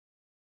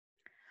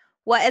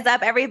What is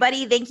up,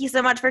 everybody? Thank you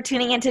so much for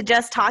tuning into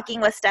Just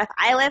Talking with Steph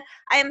Iliff.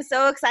 I am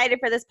so excited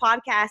for this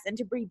podcast and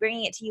to be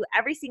bringing it to you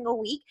every single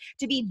week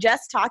to be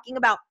just talking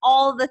about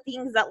all the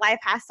things that life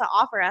has to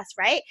offer us,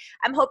 right?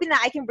 I'm hoping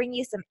that I can bring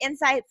you some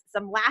insights,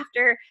 some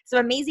laughter,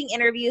 some amazing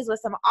interviews with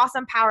some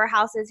awesome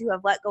powerhouses who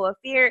have let go of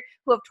fear,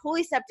 who have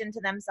totally stepped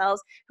into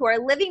themselves, who are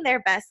living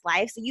their best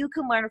life so you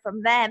can learn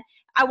from them.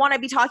 I want to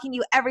be talking to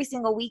you every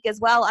single week as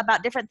well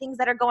about different things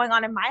that are going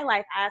on in my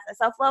life as a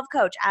self-love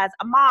coach, as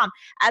a mom,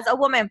 as a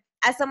woman,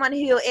 as someone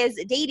who is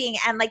dating,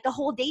 and like the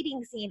whole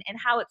dating scene and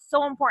how it's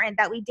so important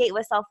that we date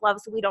with self-love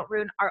so we don't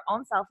ruin our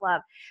own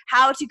self-love.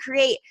 How to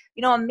create,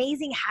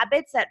 amazing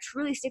habits that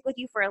truly stick with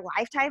you for a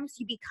lifetime so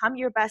you become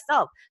your best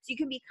self, so you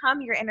can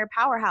become your inner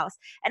powerhouse,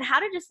 and how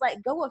to just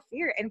let go of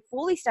fear and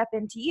fully step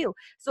into you.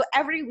 So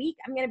every week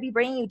I'm going to be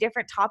bringing you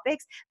different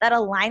topics that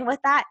align with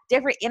that,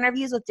 different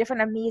interviews with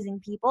different amazing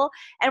people,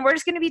 and we're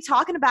just going to be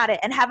talking about it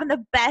and having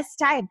the best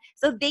time.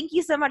 So thank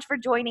you so much for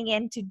joining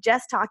in to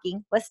Just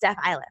Talking with Steph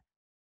Iliff.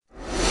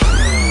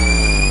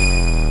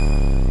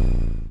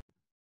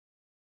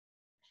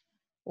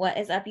 What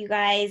is up, you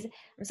guys?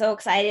 I'm so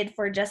excited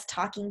for Just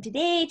Talking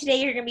today. Today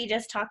you're going to be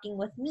just talking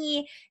with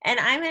me, and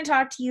I'm going to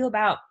talk to you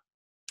about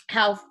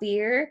how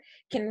fear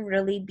can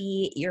really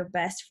be your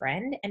best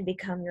friend and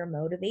become your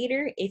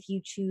motivator if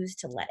you choose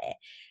to let it.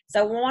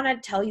 So I want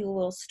to tell you a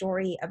little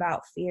story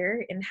about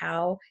fear and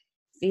how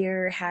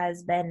fear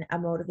has been a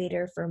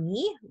motivator for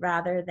me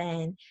rather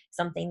than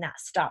something that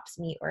stops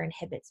me or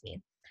inhibits me.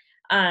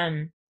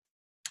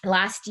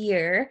 Last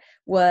year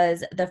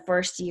was the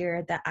first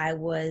year that I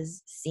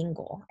was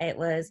single. It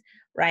was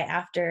right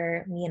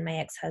after me and my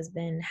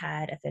ex-husband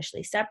had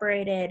officially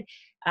separated.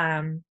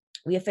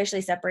 We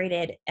officially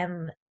separated,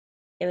 and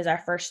it was our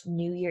first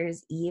New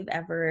Year's Eve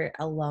ever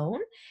alone.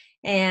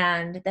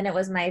 And then it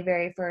was my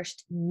very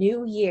first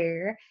New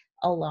Year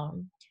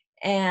alone.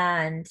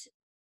 And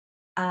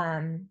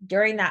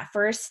during that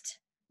first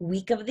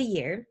week of the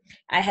year,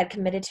 I had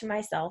committed to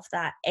myself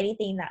that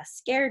anything that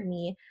scared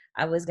me,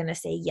 I was going to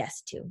say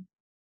yes to.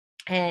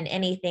 And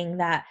anything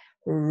that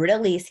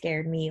really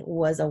scared me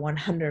was a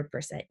 100%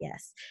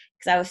 yes.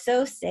 Because I was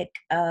so sick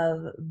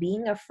of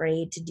being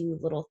afraid to do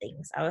little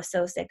things. I was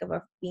so sick of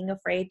being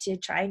afraid to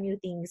try new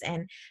things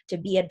and to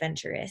be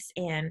adventurous.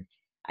 And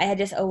I had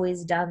just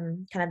always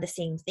done kind of the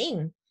same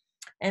thing.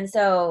 And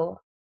so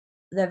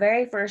the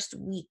very first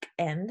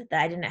weekend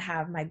that I didn't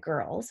have my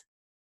girls,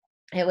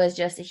 it was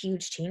just a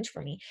huge change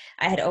for me.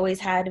 I had always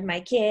had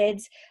my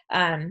kids.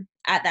 At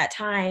that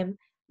time,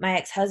 my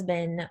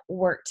ex-husband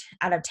worked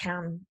out of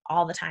town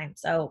all the time.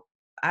 So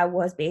I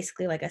was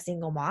basically like a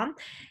single mom.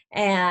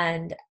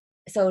 And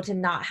so to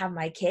not have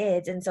my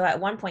kids. And so at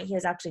one point he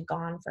was actually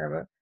gone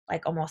for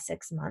like almost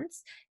 6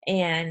 months.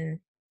 And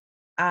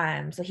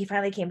so he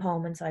finally came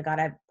home. And so I got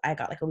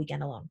like a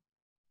weekend alone.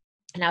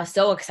 And I was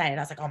so excited.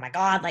 I was like, oh my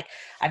God, like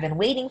I've been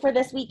waiting for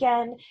this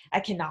weekend. I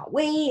cannot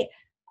wait.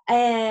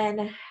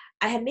 And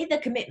I had made the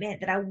commitment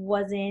that I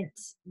wasn't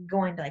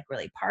going to like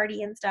really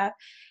party and stuff.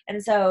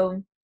 And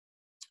so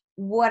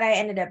what I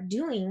ended up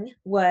doing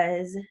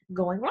was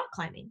going rock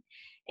climbing.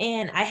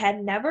 And I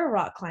had never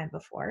rock climbed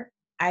before.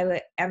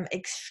 Am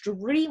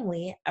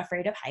extremely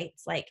afraid of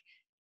heights, like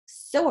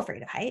so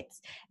afraid of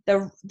heights.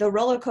 The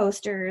roller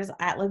coasters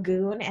at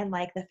Lagoon and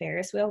like the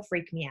Ferris wheel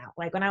freak me out.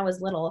 Like when I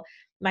was little,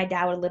 my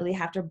dad would literally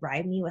have to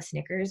bribe me with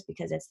Snickers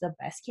because it's the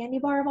best candy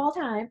bar of all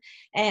time.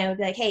 And it would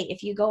be like, hey,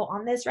 if you go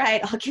on this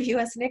ride, I'll give you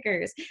a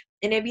Snickers.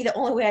 And it'd be the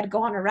only way I'd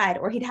go on a ride,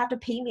 or he'd have to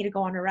pay me to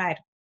go on a ride.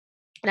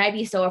 And I'd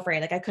be so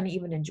afraid, like I couldn't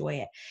even enjoy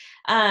it.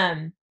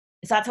 So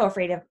that's how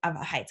afraid of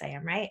heights I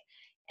am, right?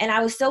 And I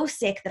was so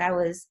sick that I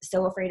was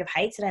so afraid of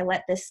heights that I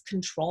let this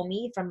control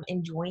me from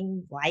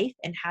enjoying life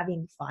and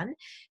having fun.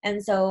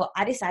 And so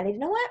I decided, you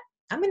know what?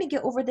 I'm going to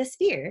get over this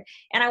fear,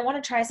 and I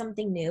want to try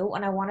something new,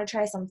 and I want to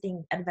try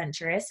something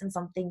adventurous and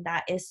something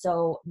that is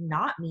so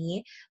not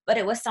me, but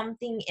it was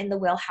something in the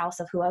wheelhouse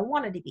of who I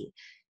wanted to be.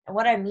 And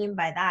what I mean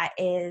by that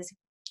is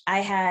I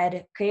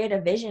had created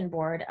a vision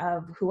board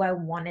of who I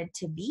wanted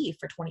to be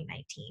for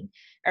 2019,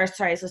 or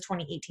sorry, this was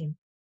 2018.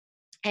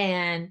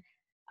 And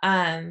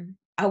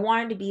I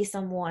wanted to be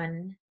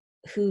someone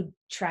who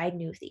tried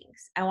new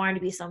things. I wanted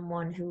to be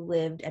someone who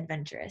lived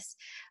adventurous.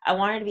 I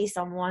wanted to be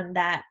someone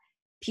that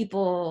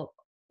people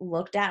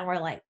looked at and were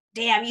like,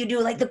 damn, you do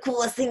like the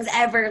coolest things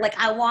ever. Like,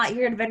 I want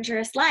your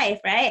adventurous life,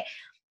 right?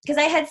 Because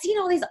I had seen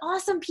all these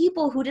awesome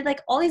people who did like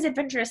all these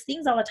adventurous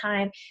things all the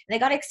time. And they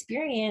got to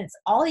experience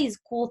all these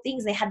cool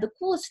things. They had the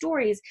coolest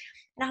stories.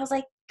 And I was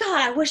like,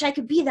 God, I wish I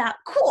could be that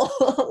cool.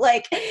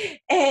 Like,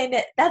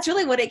 and that's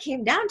really what it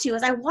came down to,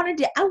 is I wanted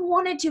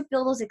to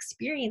feel those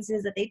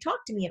experiences that they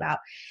talked to me about.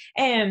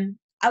 And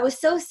I was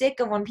so sick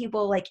of when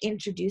people like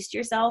introduced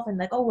yourself and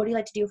like, oh, what do you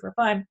like to do for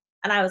fun?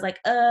 And I was like,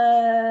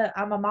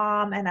 I'm a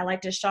mom and I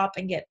like to shop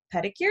and get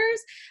pedicures.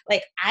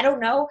 Like, I don't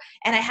know.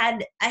 And I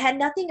had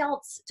nothing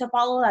else to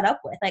follow that up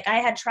with. Like, I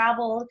had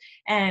traveled,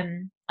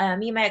 and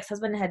me and my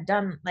ex-husband had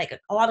done like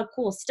a lot of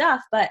cool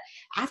stuff. But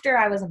after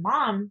I was a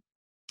mom,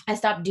 I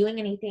stopped doing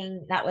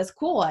anything that was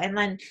cool. And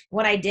then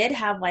when I did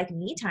have like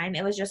me time,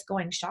 it was just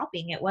going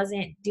shopping. It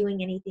wasn't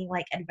doing anything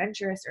like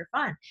adventurous or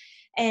fun.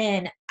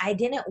 And I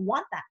didn't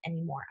want that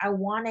anymore. I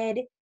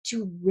wanted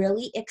to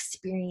really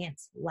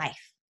experience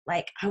life.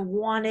 Like I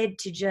wanted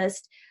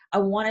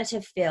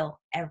to feel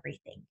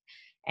everything.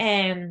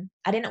 And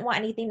I didn't want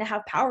anything to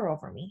have power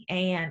over me.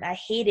 And I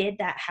hated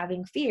that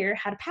having fear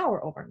had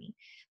power over me.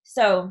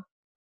 So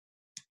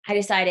I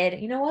decided,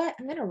 you know what?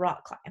 I'm going to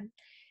rock climb.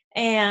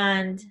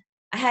 And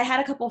I had had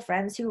a couple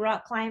friends who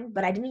rock climbed,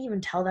 but I didn't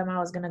even tell them I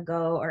was going to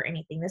go or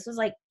anything. This was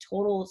like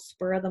total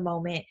spur of the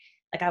moment.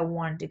 Like I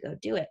wanted to go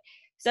do it.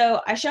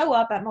 So I show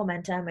up at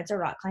Momentum. It's a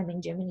rock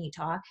climbing gym in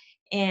Utah.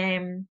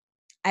 And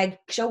I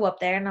show up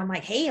there and I'm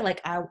like, hey,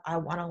 like I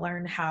want to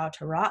learn how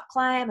to rock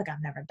climb. Like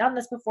I've never done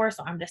this before.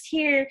 So I'm just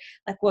here.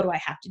 Like, what do I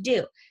have to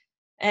do?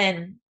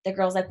 And the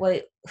girl's like, well,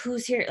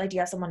 who's here? Like, do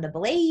you have someone to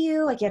belay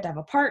you? Like, you have to have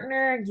a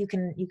partner. You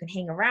can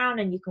hang around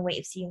and you can wait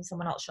if seeing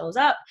someone else shows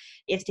up.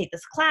 You have to take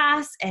this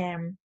class,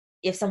 and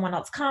if someone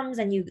else comes,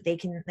 and they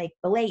can like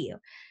belay you.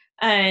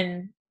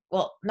 And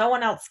well, no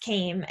one else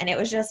came, and it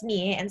was just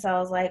me. And so I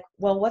was like,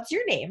 well, what's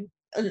your name?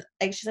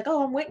 Like, she's like,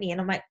 oh, I'm Whitney. And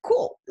I'm like,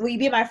 cool. Will you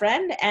be my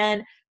friend?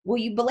 And will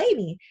you belay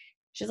me?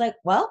 She's like,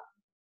 well,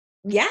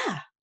 yeah.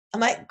 I'm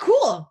like,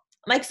 cool.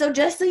 I'm like, so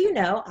just so you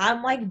know,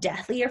 I'm like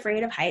deathly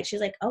afraid of heights.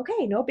 She's like,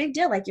 okay, no big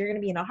deal. Like, you're going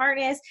to be in a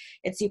harness.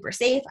 It's super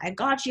safe. I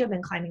got you. I've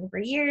been climbing for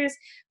years.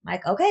 I'm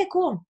like, okay,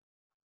 cool.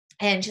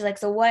 And she's like,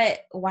 so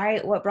what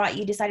brought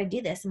you decide to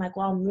do this? I'm like,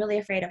 well, I'm really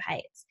afraid of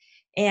heights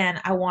and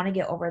I want to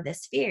get over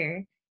this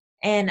fear.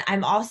 And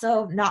I'm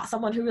also not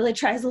someone who really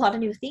tries a lot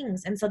of new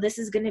things. And so this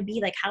is going to be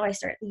like how I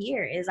start the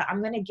year is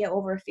I'm going to get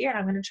over fear and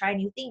I'm going to try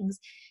new things.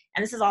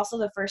 And this is also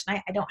the first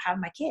night I don't have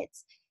my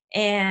kids.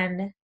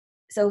 And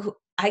so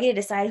I get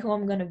to decide who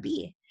I'm going to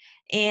be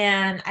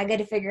and I get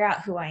to figure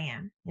out who I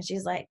am. And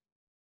she's like,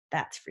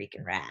 that's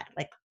freaking rad.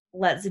 Like,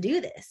 let's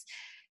do this.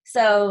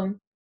 So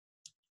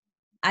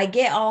I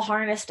get all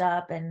harnessed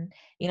up and,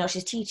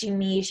 she teaches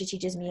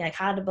me like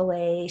how to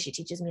belay. She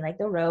teaches me like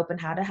the rope and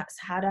how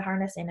to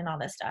harness in and all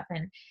this stuff.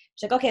 And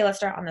she's like, okay, let's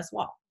start on this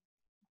wall.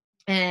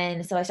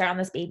 And so I start on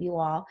this baby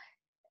wall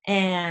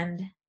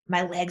and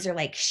my legs are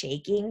like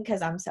shaking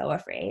because I'm so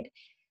afraid.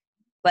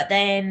 But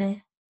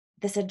then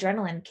this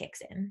adrenaline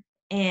kicks in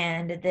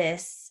and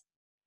this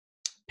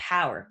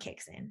power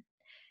kicks in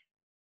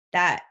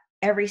that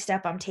every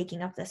step I'm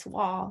taking up this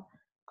wall,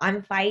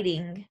 I'm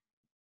fighting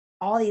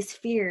all these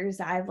fears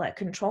that I've let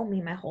control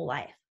me my whole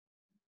life.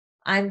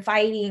 I'm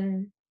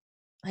fighting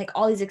like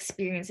all these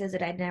experiences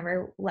that I'd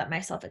never let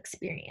myself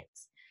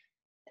experience.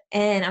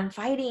 And I'm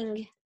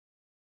fighting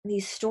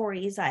these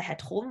stories I had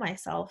told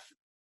myself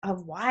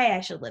of why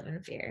I should live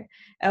in fear,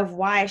 of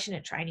why I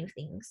shouldn't try new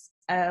things,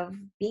 of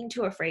being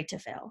too afraid to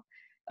fail,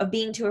 of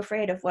being too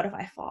afraid of what if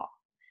I fall.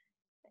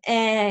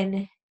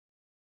 And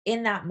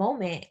in that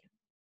moment,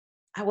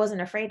 I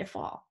wasn't afraid to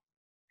fall.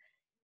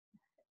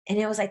 And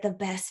it was like the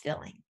best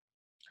feeling.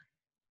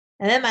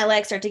 And then my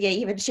legs start to get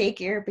even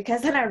shakier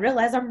because then I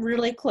realize I'm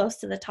really close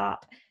to the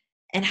top.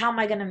 And how am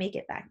I going to make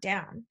it back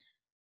down?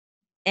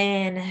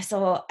 And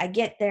so I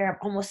get there, I'm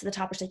almost to the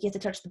top. She's like, you have to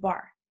touch the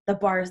bar. The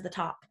bar is the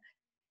top.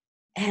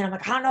 And I'm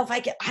like, I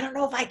don't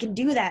know if I can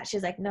do that.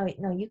 She's like, no,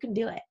 you can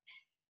do it.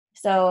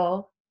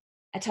 So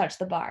I touch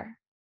the bar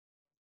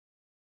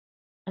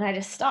and I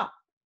just stop.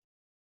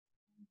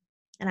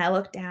 And I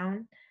look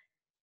down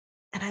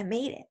and I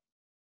made it.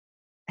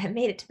 I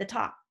made it to the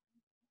top.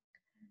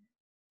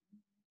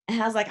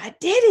 And I was like, I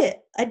did it.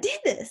 I did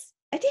this.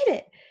 I did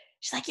it.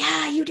 She's like,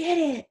 yeah, you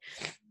did it.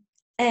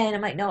 And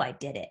I'm like, no, I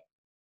did it.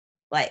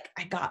 Like,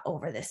 I got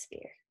over this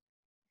fear.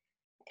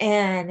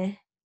 And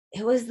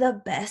it was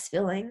the best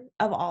feeling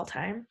of all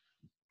time.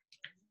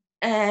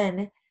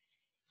 And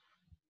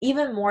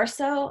even more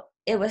so,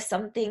 it was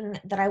something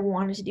that I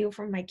wanted to do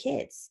for my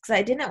kids because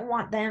I didn't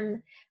want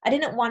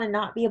to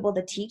not be able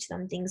to teach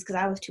them things because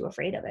I was too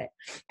afraid of it.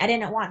 I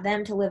didn't want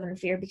them to live in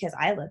fear because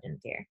I lived in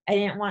fear. I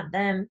didn't want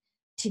them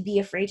to be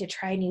afraid to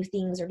try new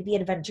things or to be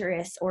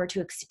adventurous or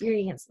to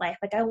experience life.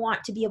 Like, I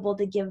want to be able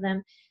to give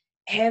them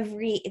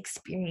every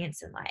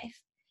experience in life.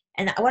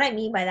 And what I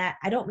mean by that,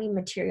 I don't mean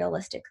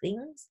materialistic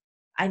things.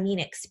 I mean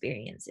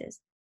experiences.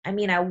 I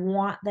mean, I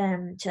want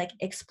them to like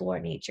explore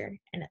nature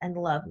and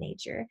love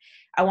nature.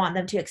 I want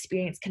them to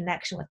experience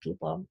connection with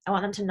people. I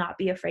want them to not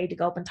be afraid to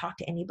go up and talk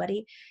to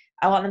anybody.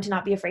 I want them to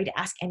not be afraid to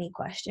ask any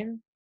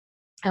question.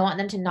 I want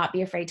them to not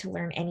be afraid to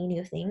learn any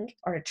new thing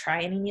or to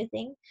try any new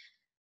thing.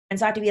 And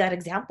so I have to be that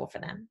example for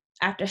them.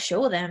 I have to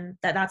show them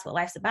that that's what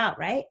life's about,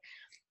 right?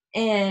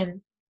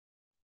 And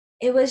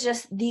it was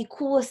just the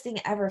coolest thing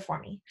ever for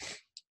me.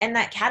 And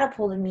that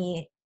catapulted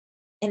me.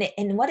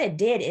 And what it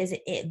did is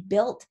it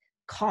built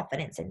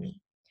confidence in me.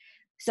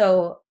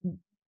 So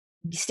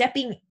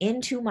stepping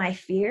into my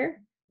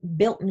fear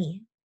built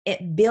me.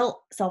 It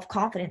built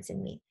self-confidence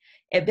in me.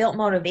 It built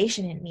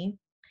motivation in me.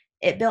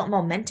 It built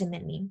momentum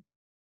in me.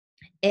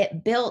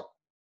 It built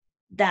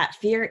that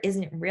fear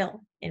isn't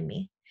real in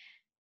me.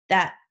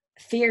 That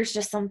fear is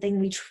just something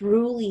we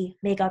truly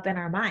make up in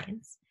our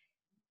minds.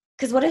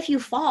 Because what if you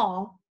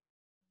fall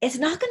it's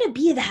not going to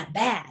be that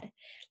bad.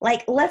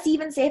 Like, let's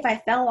even say if I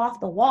fell off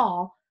the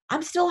wall,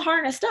 I'm still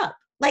harnessed up.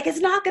 Like, it's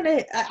not going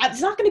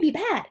to be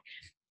bad.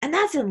 And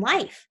that's in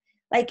life.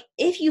 Like,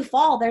 if you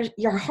fall,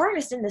 you're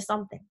harnessed into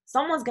something.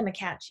 Someone's going to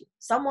catch you.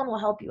 Someone will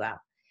help you out.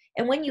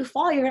 And when you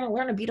fall, you're going to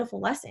learn a beautiful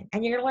lesson,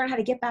 and you're going to learn how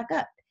to get back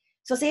up.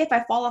 So say if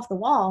I fall off the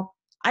wall,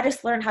 I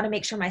just learned how to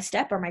make sure my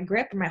step or my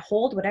grip or my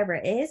hold, whatever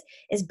it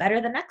is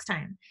better the next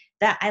time.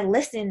 That I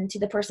listen to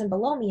the person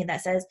below me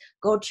that says,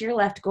 go to your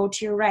left, go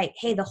to your right.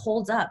 Hey, the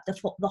hold's up,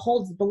 the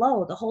hold's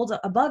below, the hold's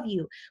above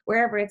you,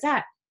 wherever it's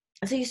at.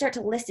 And so you start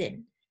to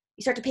listen.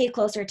 You start to pay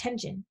closer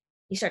attention.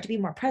 You start to be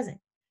more present.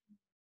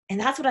 And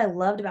that's what I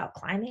loved about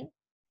climbing,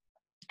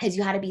 is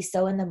you had to be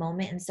so in the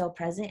moment and so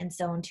present and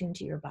so in tune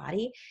to your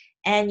body.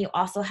 And you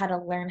also had to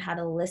learn how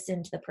to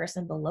listen to the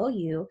person below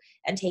you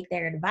and take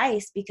their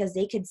advice, because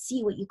they could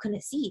see what you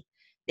couldn't see.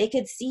 They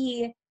could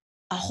see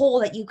a hole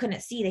that you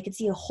couldn't see. They could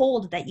see a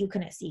hold that you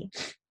couldn't see.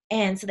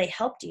 And so they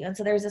helped you. And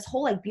so there's this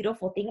whole like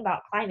beautiful thing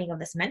about climbing, of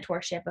this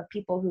mentorship of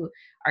people who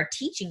are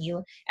teaching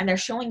you, and they're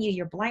showing you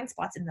your blind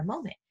spots in the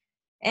moment.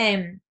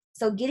 And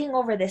so getting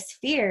over this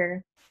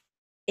fear,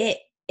 it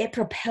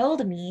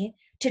propelled me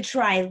to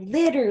try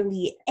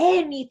literally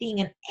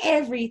anything and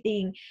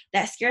everything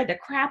that scared the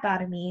crap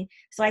out of me,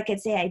 so I could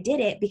say I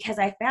did it, because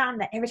I found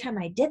that every time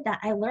I did that,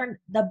 I learned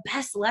the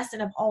best lesson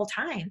of all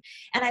time.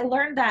 And I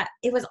learned that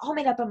it was all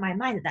made up in my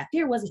mind, that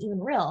fear wasn't even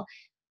real.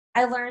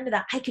 I learned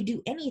that I could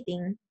do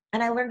anything,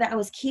 and I learned that I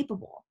was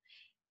capable.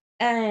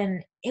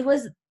 And it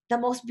was the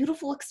most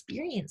beautiful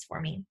experience for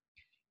me.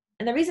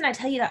 And the reason I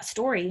tell you that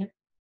story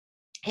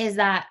is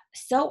that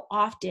so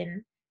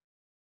often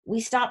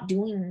we stop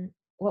doing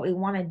what we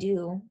want to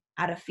do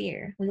out of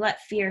fear. We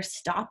let fear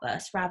stop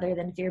us rather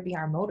than fear be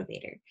our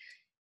motivator.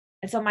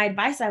 And so my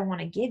advice I want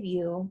to give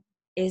you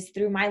is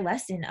through my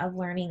lesson of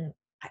learning,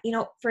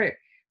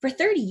 for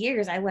 30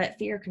 years, I let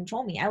fear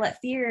control me. I let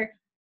fear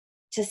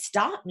to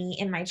stop me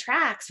in my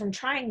tracks from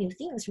trying new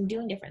things, from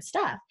doing different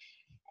stuff.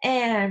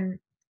 And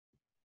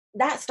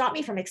that stopped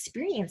me from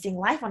experiencing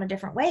life on a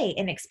different way,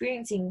 and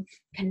experiencing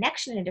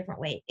connection in a different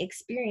way,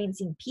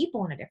 experiencing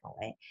people in a different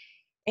way.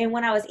 And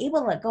when I was able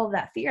to let go of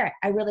that fear,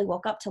 I really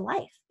woke up to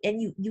life.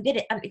 And you get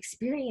to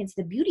experience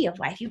the beauty of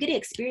life. You get to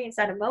experience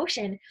that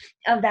emotion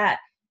of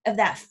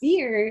that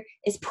fear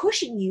is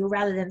pushing you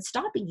rather than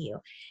stopping you.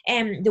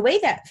 And the way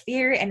that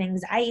fear and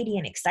anxiety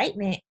and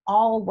excitement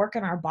all work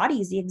in our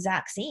body is the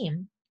exact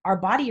same. Our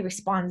body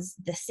responds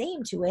the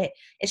same to it.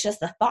 It's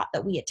just the thought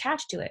that we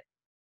attach to it.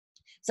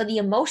 So the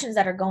emotions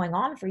that are going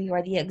on for you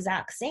are the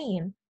exact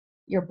same.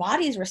 Your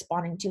body's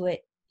responding to it.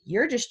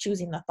 You're just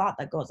choosing the thought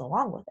that goes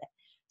along with it.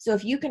 So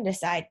if you can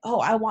decide, oh,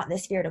 I want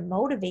this fear to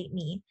motivate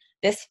me,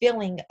 this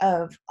feeling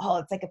of, oh,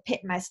 it's like a pit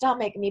in my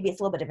stomach, maybe it's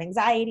a little bit of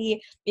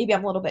anxiety, maybe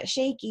I'm a little bit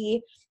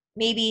shaky,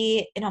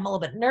 maybe I'm a little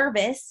bit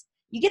nervous.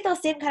 You get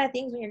those same kind of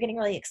things when you're getting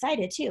really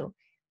excited too.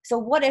 So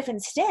what if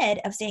instead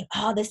of saying,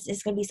 oh, this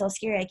is going to be so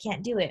scary, I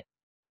can't do it,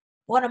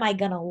 what am I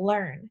going to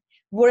learn?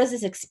 What is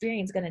this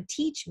experience going to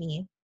teach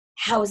me?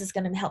 How is this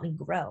going to help me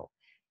grow?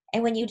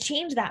 And when you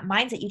change that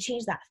mindset, you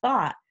change that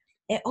thought,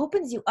 it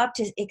opens you up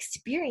to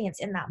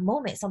experience in that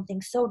moment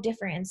something so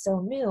different and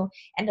so new,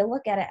 and to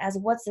look at it as,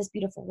 what's this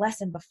beautiful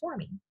lesson before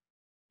me?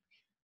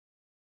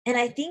 And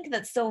I think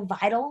that's so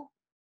vital,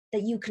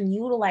 that you can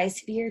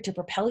utilize fear to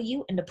propel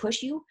you and to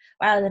push you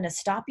rather than to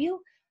stop you,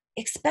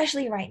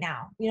 especially right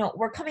now.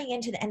 We're coming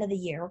into the end of the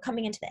year. We're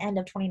coming into the end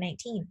of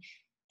 2019.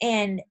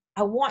 And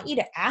I want you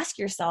to ask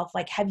yourself,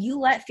 like, have you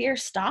let fear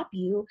stop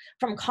you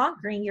from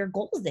conquering your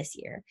goals this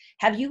year?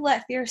 Have you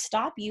let fear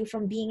stop you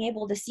from being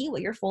able to see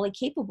what you're fully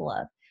capable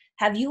of?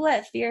 Have you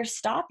let fear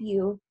stop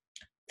you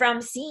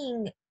from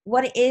seeing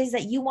what it is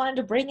that you wanted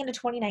to bring into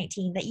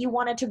 2019, that you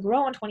wanted to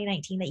grow in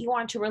 2019, that you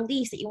wanted to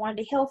release, that you wanted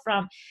to heal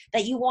from,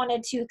 that you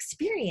wanted to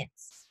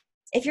experience?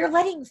 If you're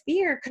letting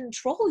fear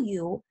control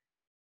you,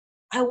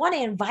 I want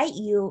to invite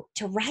you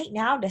to right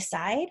now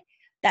decide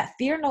that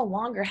fear no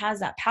longer has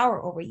that power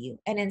over you.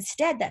 And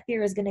instead, that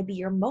fear is going to be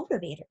your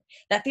motivator.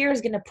 That fear is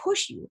going to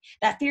push you.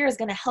 That fear is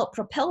going to help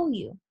propel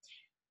you.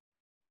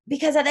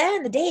 Because at the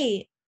end of the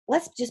day,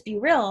 let's just be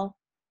real,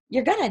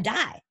 you're going to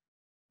die.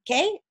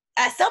 Okay?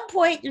 At some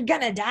point, you're going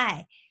to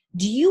die.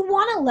 Do you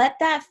want to let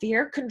that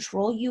fear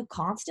control you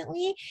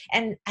constantly?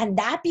 And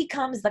that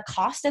becomes the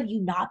cost of you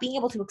not being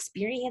able to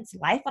experience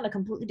life on a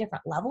completely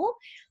different level?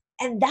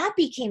 And that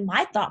became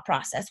my thought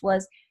process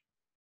was,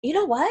 you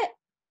know what?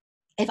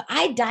 If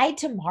I died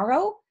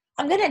tomorrow,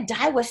 I'm going to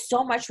die with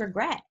so much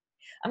regret.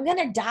 I'm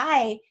going to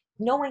die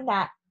knowing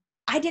that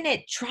I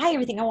didn't try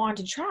everything I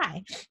wanted to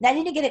try, that I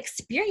didn't get to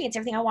experience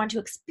everything I wanted to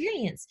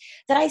experience,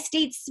 that I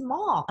stayed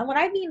small. And what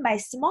I mean by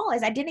small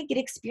is I didn't get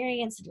to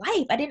experience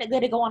life. I didn't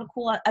get to go on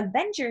cool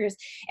adventures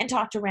and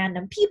talk to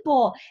random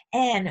people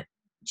and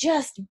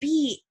just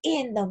be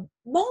in the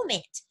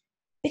moment,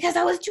 because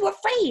I was too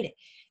afraid.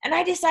 And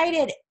I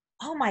decided,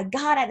 oh my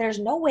God, there's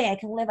no way I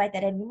can live like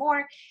that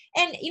anymore.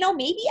 And,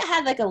 maybe I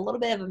had like a little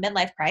bit of a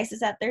midlife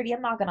crisis at 30.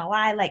 I'm not going to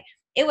lie. Like,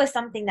 it was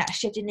something that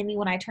shifted in me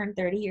when I turned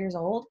 30 years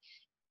old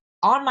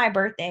on my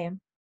birthday.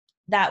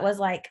 That was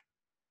like,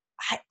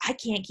 I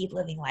can't keep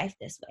living life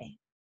this way.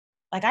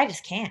 Like, I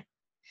just can't.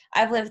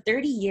 I've lived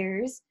 30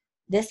 years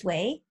this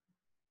way.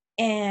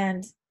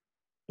 And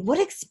what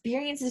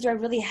experiences do I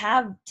really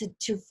have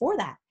to for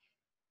that?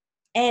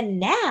 And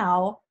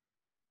now,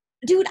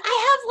 dude,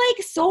 I have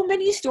like so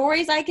many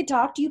stories I could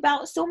talk to you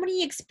about, so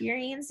many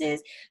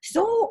experiences,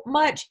 so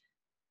much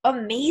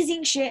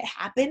amazing shit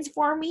happens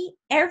for me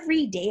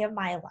every day of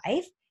my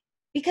life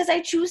because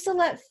I choose to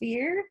let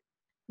fear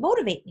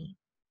motivate me.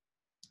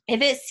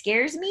 If it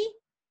scares me,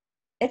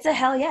 it's a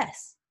hell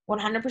yes,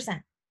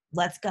 100%.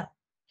 Let's go.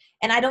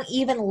 And I don't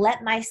even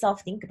let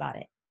myself think about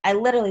it. I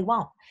literally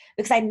won't,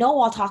 because I know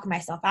I'll talk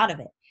myself out of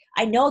it.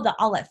 I know that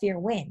I'll let fear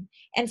win.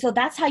 And so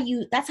that's how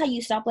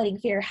you stop letting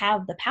fear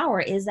have the power,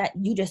 is that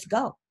you just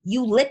go.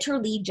 You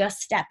literally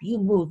just step, you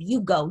move,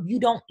 you go. You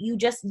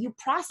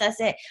process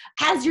it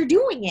as you're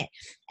doing it.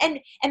 And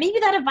maybe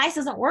that advice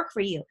doesn't work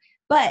for you,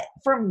 but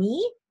for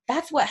me,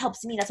 that's what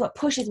helps me. That's what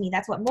pushes me.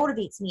 That's what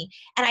motivates me.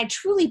 And I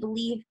truly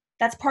believe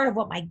that's part of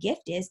what my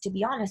gift is, to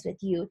be honest with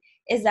you,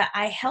 is that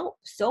I help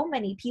so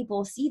many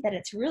people see that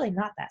it's really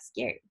not that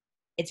scary.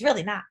 It's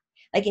really not.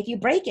 Like, if you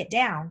break it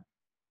down,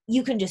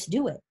 you can just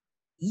do it.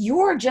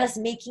 You're just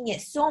making it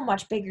so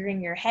much bigger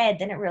in your head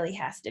than it really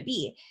has to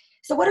be.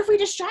 So what if we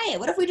just try it?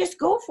 What if we just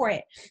go for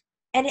it?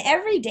 And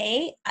every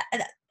day,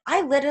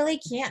 I literally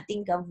can't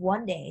think of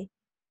one day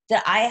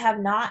that I have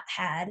not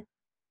had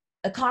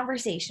a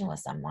conversation with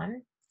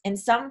someone in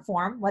some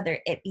form, whether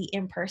it be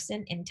in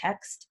person, in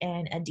text,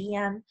 in a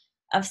DM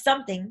of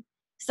something,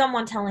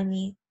 someone telling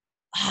me,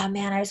 oh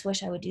man, I just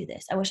wish I would do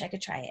this. I wish I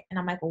could try it. And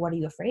I'm like, well, what are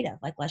you afraid of?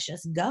 Like, let's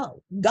just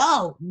go,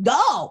 go,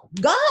 go,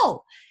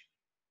 go.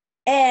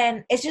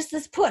 And it's just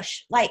this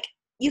push, like,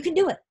 you can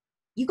do it.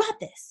 You got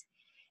this.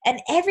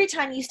 And every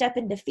time you step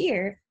into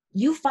fear,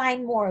 you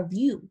find more of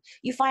you.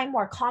 You find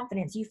more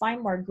confidence. You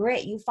find more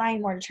grit. You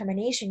find more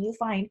determination. You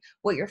find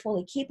what you're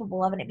fully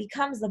capable of. And it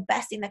becomes the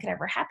best thing that could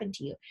ever happen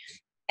to you.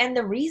 And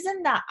the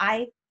reason that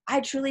I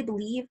truly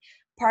believe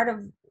part of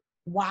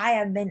why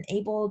I've been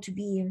able to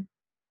be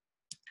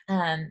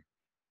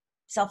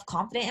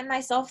self-confident in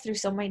myself through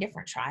so many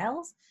different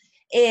trials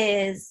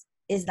is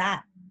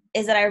that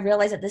I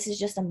realize that this is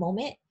just a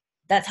moment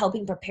that's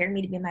helping prepare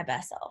me to be my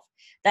best self.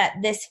 That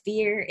this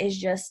fear is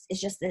just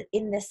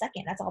in this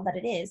second. That's all that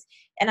it is.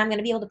 And I'm going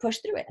to be able to push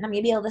through it. And I'm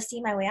going to be able to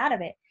see my way out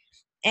of it.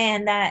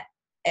 And that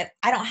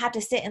I don't have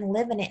to sit and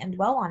live in it and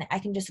dwell on it. I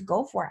can just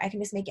go for it. I can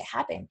just make it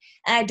happen.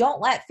 And I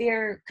don't let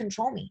fear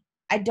control me.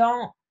 I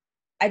don't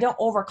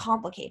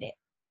overcomplicate it.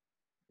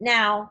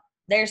 Now,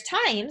 there's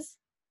times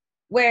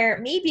where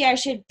maybe I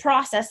should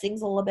process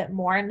things a little bit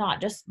more and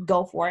not just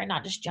go for it,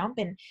 not just jump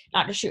and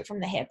not just shoot from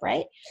the hip,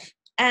 right?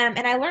 And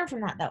I learned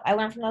from that, though. I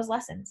learned from those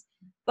lessons.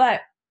 But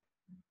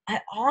I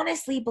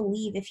honestly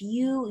believe if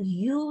you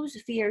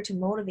use fear to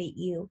motivate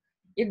you,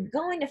 you're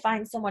going to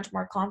find so much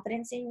more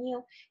confidence in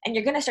you, and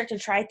you're going to start to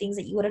try things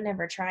that you would have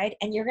never tried,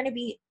 and you're going to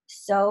be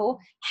so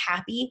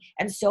happy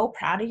and so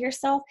proud of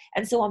yourself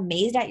and so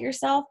amazed at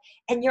yourself.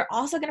 And you're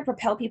also going to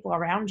propel people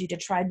around you to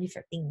try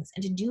different things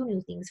and to do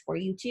new things for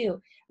you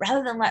too,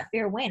 rather than let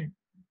fear win.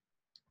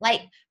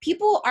 Like,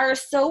 people are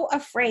so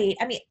afraid.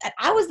 I mean,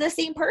 I was the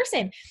same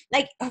person,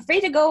 like,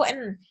 afraid to go,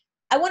 and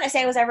I wouldn't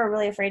say I was ever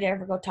really afraid to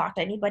ever go talk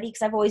to anybody,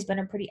 because I've always been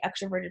a pretty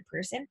extroverted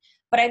person,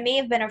 but I may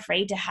have been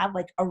afraid to have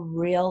like a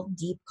real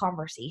deep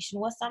conversation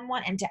with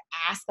someone and to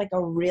ask like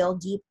a real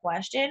deep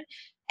question.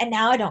 And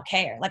now I don't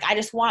care. Like, I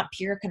just want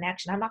pure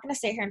connection. I'm not going to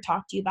sit here and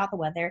talk to you about the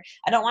weather.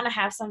 I don't want to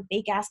have some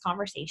fake ass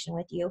conversation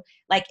with you.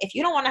 Like, if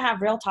you don't want to have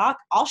real talk,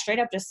 I'll straight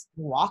up just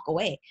walk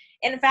away.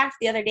 And in fact,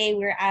 the other day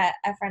we were at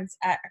a friend's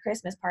at a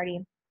Christmas party,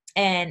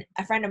 and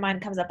a friend of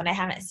mine comes up, and I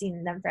haven't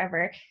seen them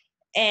forever.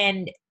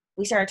 And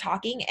we started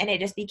talking, and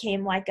it just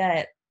became like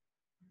a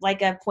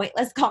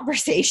pointless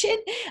conversation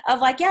of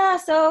like,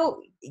 how's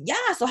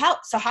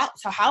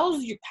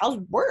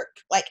work?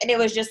 Like, and it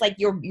was just like,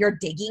 you're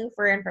digging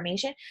for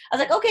information. I was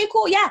like, okay,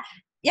 cool.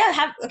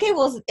 Okay,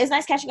 well, it's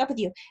nice catching up with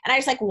you. And I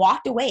just like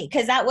walked away,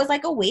 because that was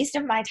like a waste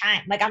of my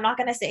time. Like, I'm not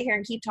going to sit here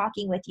and keep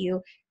talking with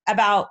you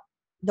about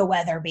the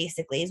weather,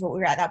 basically, is what we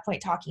were at that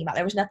point talking about.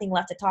 There was nothing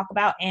left to talk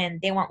about, and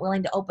they weren't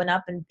willing to open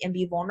up and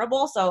be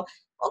vulnerable. So,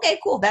 okay,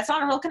 cool. That's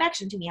not a real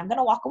connection to me. I'm going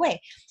to walk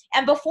away.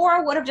 And before, I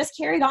would have just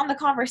carried on the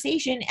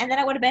conversation, and then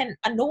I would have been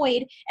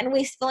annoyed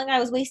and feeling I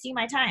was wasting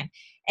my time.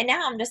 And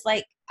now I'm just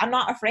like, I'm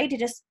not afraid to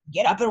just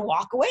get up and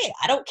walk away.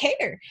 I don't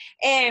care.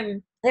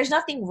 And there's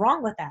nothing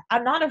wrong with that.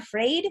 I'm not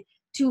afraid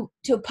to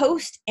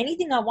post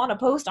anything I want to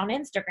post on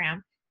Instagram,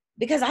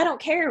 because I don't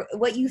care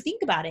what you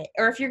think about it,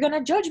 or if you're going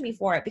to judge me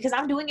for it, because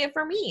I'm doing it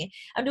for me.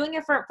 I'm doing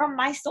it from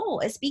my soul.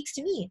 It speaks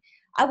to me.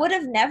 I would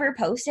have never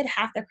posted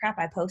half the crap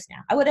I post now.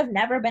 I would have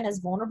never been as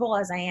vulnerable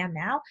as I am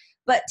now.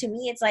 But to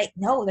me, it's like,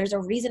 no, there's a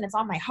reason it's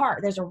on my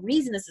heart. There's a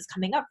reason this is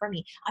coming up for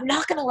me. I'm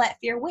not going to let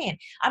fear win.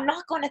 I'm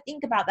not going to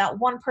think about that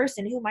one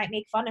person who might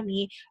make fun of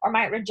me or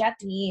might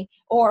reject me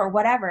or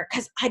whatever,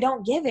 because I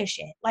don't give a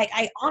shit. Like,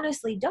 I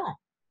honestly don't.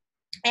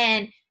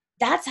 And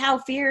that's how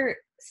fear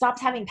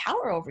stops having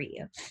power over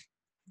you.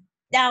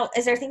 Now,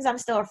 is there things I'm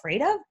still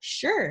afraid of?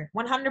 Sure,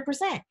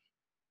 100%.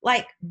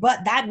 Like,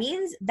 but that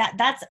means that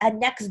that's a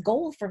next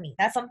goal for me.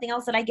 That's something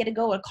else that I get to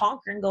go and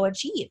conquer and go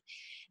achieve.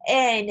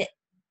 And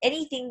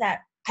anything that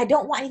I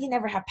don't want anything to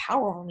ever have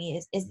power over me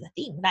is the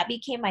theme. That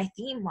became my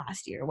theme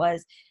last year,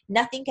 was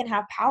nothing can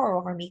have power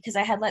over me, because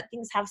I had let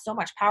things have so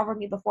much power over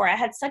me before. I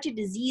had such a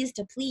disease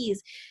to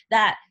please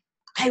that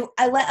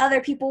I let other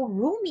people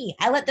rule me.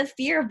 I let the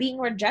fear of being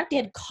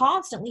rejected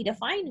constantly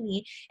define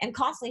me and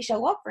constantly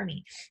show up for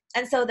me.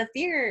 And so the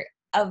fear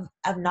of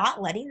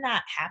not letting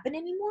that happen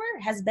anymore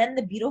has been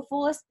the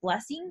beautifulest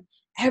blessing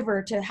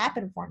ever to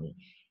happen for me.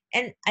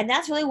 And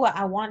that's really what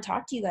I want to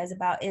talk to you guys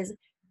about is,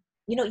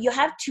 you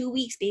have 2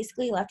 weeks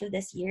basically left of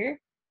this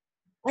year.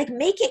 Like,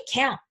 make it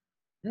count.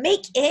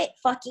 Make it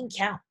fucking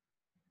count.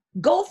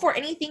 Go for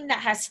anything that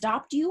has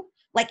stopped you.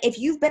 Like, if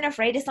you've been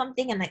afraid of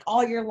something and like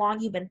all year long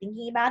you've been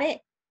thinking about it,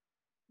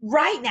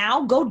 right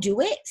now, go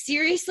do it.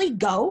 Seriously,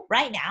 go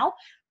right now.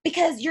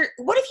 Because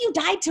what if you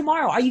died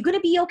tomorrow? Are you going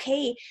to be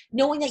okay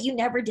knowing that you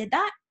never did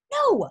that?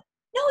 No,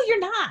 you're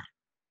not.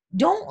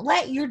 Don't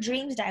let your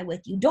dreams die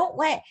with you. Don't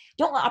let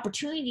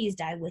opportunities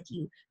die with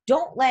you.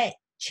 Don't let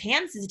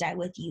chances die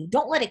with you.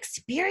 Don't let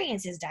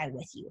experiences die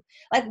with you.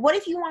 Like, what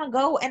if you want to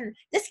go and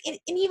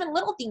even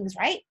little things,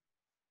 right?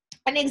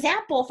 An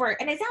example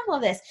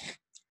of this,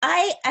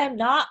 I am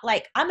not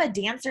like, I'm a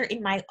dancer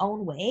in my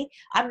own way.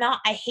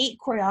 I hate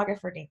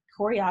choreography.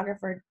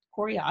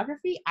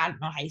 I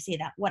don't know how you say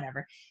that,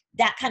 whatever,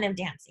 that kind of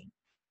dancing.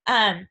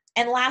 And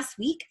last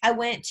week I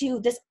went to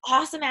this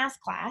awesome ass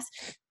class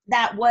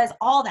that was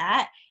all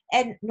that.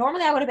 And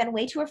normally I would have been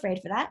way too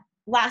afraid for that.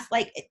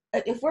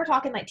 If we're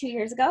talking like 2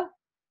 years ago,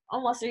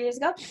 almost 3 years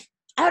ago,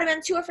 I would have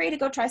been too afraid to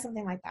go try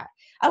something like that.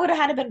 I would have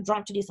had to been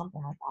drunk to do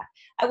something like that.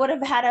 I would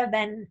have had to have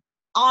been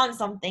on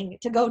something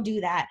to go do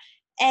that.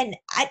 And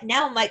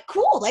now I'm like,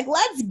 cool, like,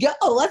 let's go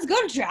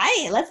try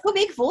it. Let's go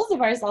make fools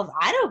of ourselves.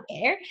 I don't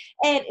care.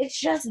 And it's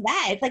just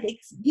that. It's like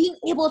being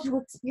able to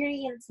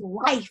experience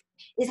life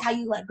is how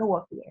you let go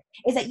of fear.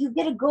 Is that you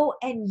get to go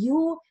and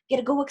you get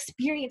to go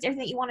experience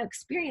everything that you want to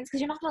experience, because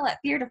you're not going to let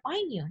fear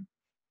define you.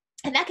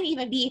 And that can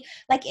even be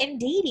like in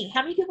dating.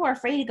 How many people are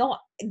afraid to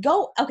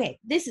go? Okay,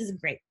 this is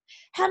great.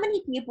 How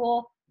many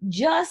people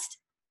just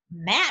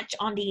match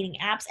on dating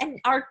apps and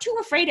are too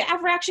afraid to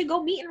ever actually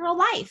go meet in real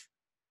life?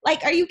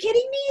 Like, are you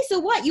kidding me? So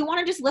what? You want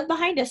to just live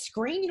behind a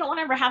screen? You don't want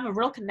to ever have a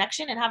real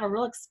connection and have a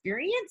real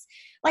experience?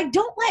 Like,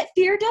 don't let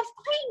fear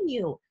define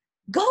you.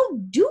 Go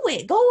do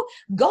it.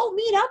 Go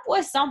meet up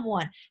with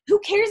someone. Who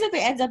cares if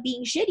it ends up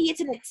being shitty? It's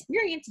an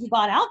experience you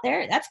got out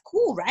there. That's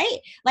cool, right?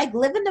 Like,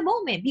 live in the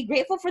moment. Be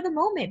grateful for the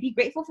moment. Be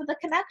grateful for the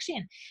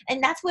connection.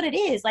 And that's what it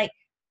is. Like,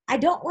 I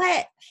don't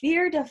let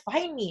fear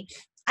define me.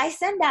 I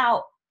send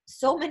out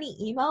so many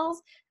emails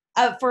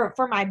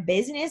for my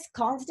business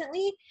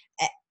constantly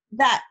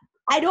that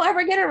I don't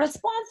ever get a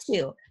response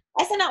to.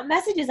 I send out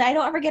messages I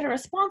don't ever get a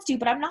response to,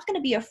 but I'm not going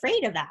to be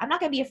afraid of that. I'm not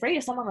going to be afraid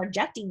of someone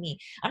rejecting me.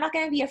 I'm not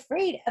going to be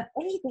afraid of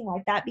anything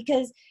like that,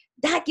 because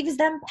that gives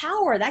them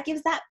power. That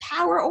gives that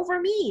power over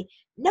me.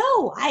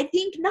 No, I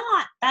think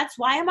not. That's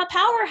why I'm a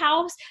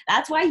powerhouse.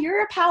 That's why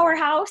you're a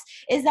powerhouse,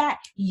 is that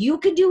you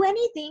can do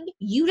anything.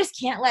 You just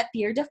can't let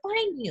fear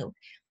define you.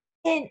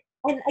 And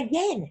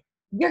again,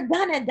 you're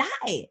gonna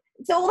die.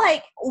 So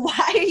like,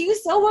 why are you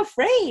so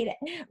afraid?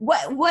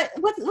 What's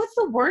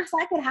the worst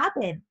that could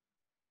happen?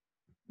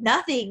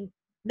 Nothing.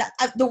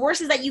 The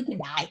worst is that you can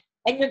die,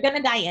 and you're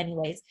gonna die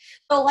anyways.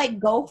 So like,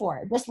 go for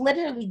it. Just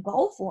literally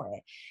go for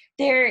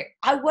it.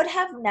 I would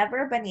have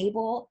never been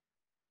able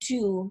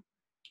to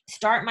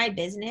start my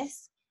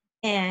business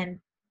and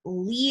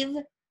leave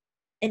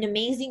an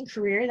amazing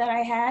career that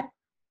I had,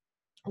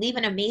 leave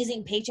an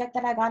amazing paycheck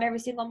that I got every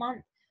single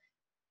month,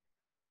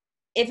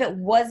 if it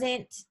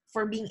wasn't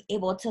for being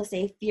able to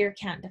say fear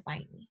can't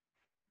define me.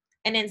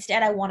 And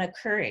instead I wanted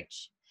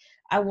courage.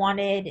 I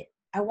wanted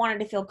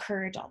to feel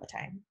courage all the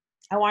time.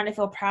 I wanted to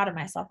feel proud of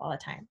myself all the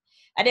time.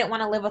 I didn't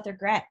want to live with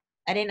regret.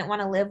 I didn't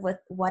want to live with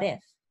what if.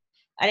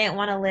 I didn't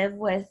want to live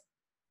with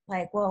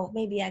like, well,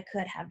 maybe I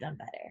could have done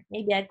better.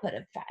 Maybe I could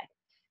have tried.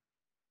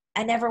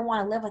 I never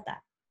want to live with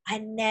that. I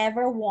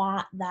never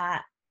want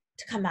that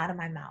to come out of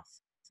my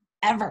mouth.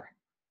 Ever.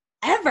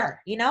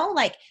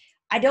 Like,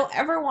 I don't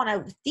ever want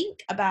to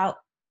think about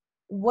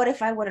what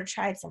if I would have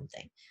tried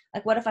something?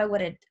 Like, what if I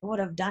would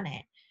have done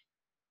it?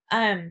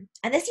 And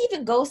this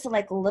even goes to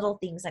like little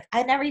things. Like,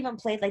 I never even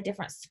played like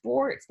different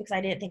sports because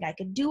I didn't think I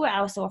could do it.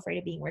 I was so afraid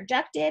of being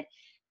rejected.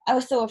 I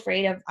was so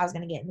afraid of I was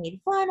going to get made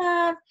fun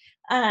of.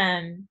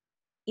 And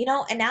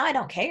now I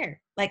don't care.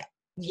 Like,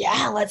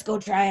 yeah, let's go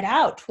try it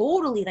out.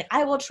 Totally. Like,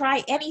 I will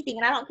try anything,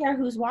 and I don't care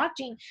who's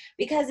watching,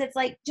 because it's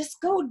like, just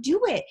go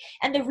do it.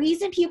 And the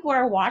reason people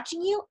are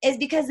watching you is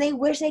because they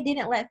wish they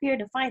didn't let fear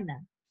define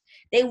them.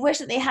 They wish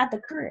that they had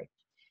the courage.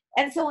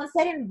 And so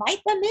instead,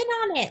 invite them in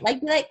on it. Like,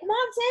 be like, come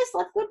on, sis,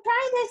 let's go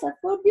try this. Let's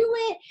go do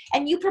it.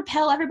 And you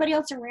propel everybody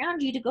else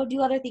around you to go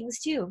do other things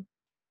too.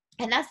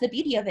 And that's the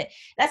beauty of it.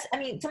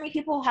 So many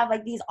people have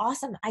like these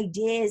awesome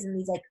ideas and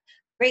these like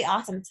great,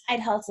 awesome side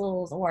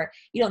hustles, or,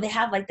 they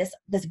have like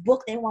this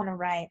book they want to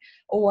write,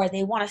 or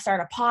they want to start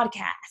a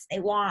podcast.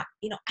 They want,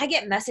 I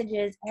get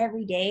messages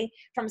every day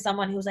from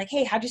someone who's like,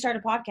 hey, how'd you start a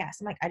podcast?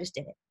 I'm like, I just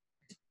did it.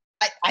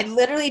 I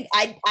literally,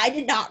 I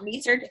did not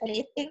research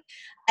anything.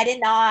 I did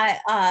not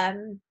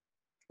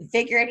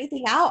figure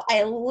anything out.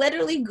 I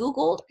literally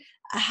Googled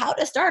how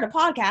to start a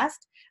podcast.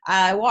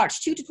 I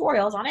watched 2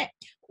 tutorials on it,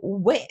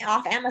 went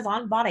off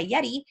Amazon, bought a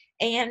Yeti,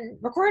 and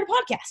recorded a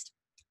podcast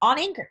on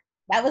Anchor.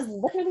 That was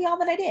literally all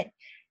that I did.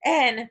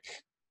 And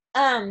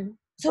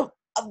so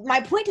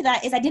my point to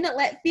that is I didn't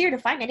let fear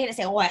define me. I didn't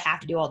say, oh, I have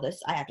to do all this.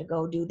 I have to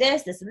go do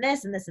this, this, and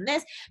this, and this, and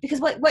this.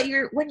 Because when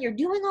you're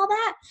doing all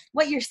that,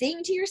 what you're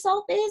saying to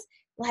yourself is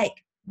like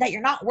that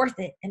you're not worth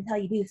it until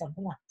you do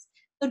something else.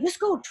 So just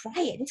go try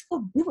it. Just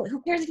go do it.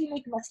 Who cares if you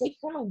make a mistake?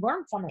 You're going to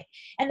learn from it.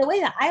 And the way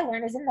that I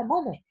learn is in the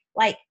moment.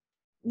 Like,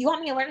 you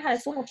want me to learn how to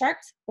swim with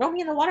sharks? Throw me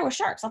in the water with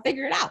sharks. I'll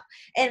figure it out.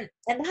 And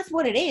that's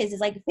what it is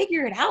like,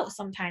 figure it out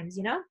sometimes,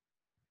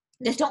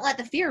 Just don't let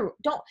the fear,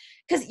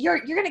 because you're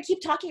going to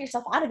keep talking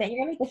yourself out of it.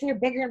 You're going to make the fear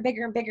bigger and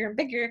bigger and bigger and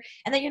bigger.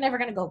 And then you're never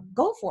going to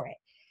go for it.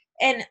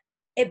 And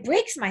it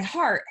breaks my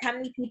heart how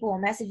many people will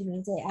message me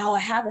and say, oh, I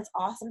have this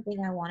awesome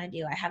thing I want to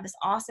do. I have this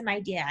awesome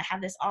idea. I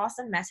have this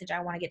awesome message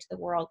I want to get to the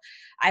world.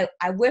 I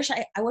wish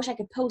I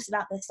could post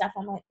about this stuff.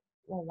 I'm like,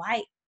 well,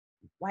 why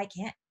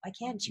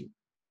can't you?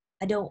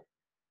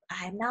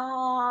 I'm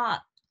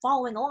not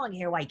following along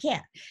here. Why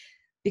can't?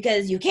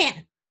 Because you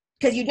can.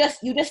 Because you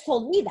just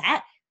told me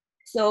that.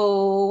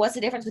 So what's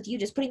the difference with you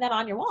just putting that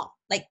on your wall?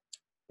 Like,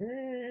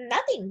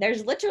 nothing.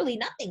 There's literally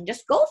nothing.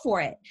 Just go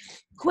for it.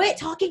 Quit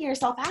talking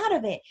yourself out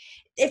of it.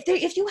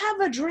 If you have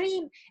a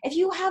dream, if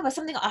you have a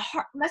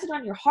message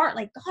on your heart,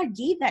 like God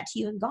gave that to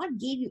you, and God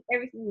gave you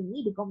everything you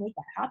need to go make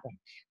that happen.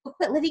 But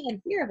quit living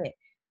in fear of it.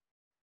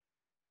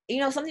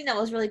 Something that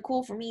was really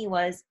cool for me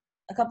was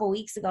a couple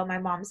weeks ago, my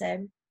mom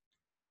said,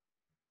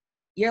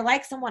 you're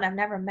like someone I've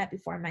never met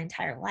before in my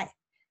entire life.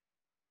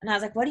 And I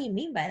was like, what do you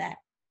mean by that?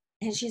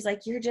 And she's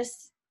like, you're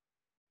just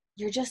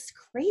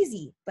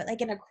crazy, but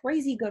like in a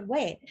crazy good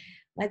way.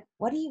 Like,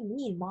 what do you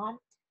mean, Mom?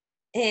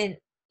 And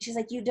she's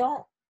like, you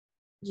don't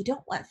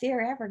let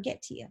fear ever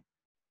get to you.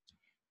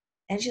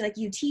 And she's like,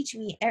 you teach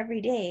me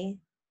every day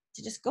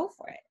to just go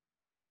for it.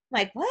 I'm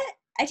like, what?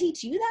 I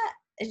teach you that?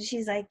 And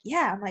she's like,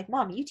 yeah. I'm like,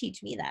 Mom, you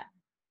teach me that.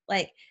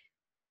 Like,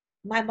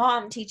 my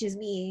mom teaches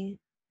me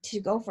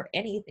to go for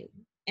anything.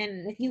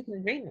 And if you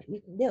can dream it,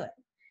 you can do it.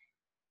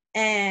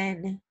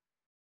 And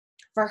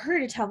for her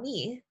to tell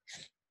me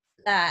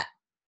that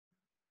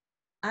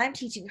I'm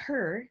teaching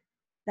her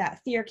that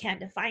fear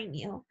can't define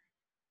you.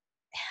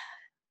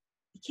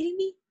 You kidding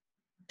me?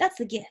 That's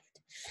the gift.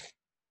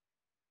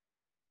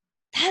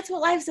 That's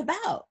what life's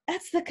about.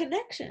 That's the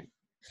connection.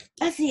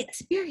 That's the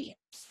experience.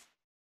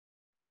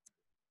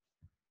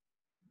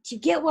 Do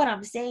you get what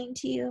I'm saying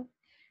to you?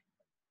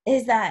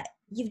 Is that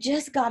you've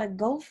just got to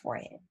go for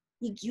it.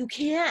 You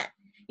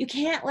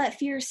can't let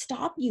fear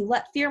stop you.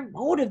 Let fear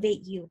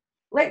motivate you.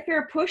 Let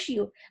fear push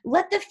you.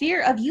 Let the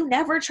fear of you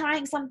never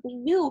trying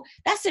something new,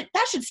 that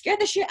should scare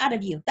the shit out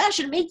of you. That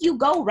should make you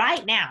go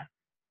right now.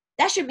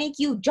 That should make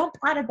you jump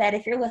out of bed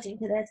if you're listening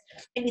to this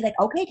and be like,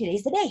 okay,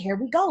 today's the day. Here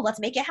we go. Let's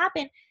make it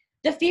happen.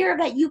 The fear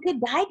that you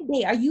could die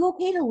today. Are you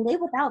okay to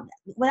live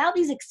without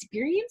these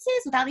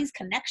experiences, without these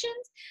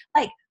connections?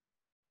 Like,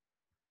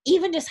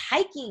 even just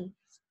hiking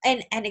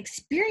and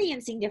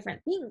experiencing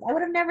different things. I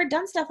would have never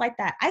done stuff like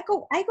that. I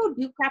go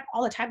do crap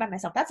all the time by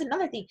myself. That's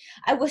another thing.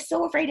 I was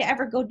so afraid to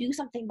ever go do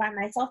something by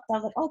myself because I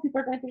was like, oh,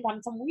 people are going to think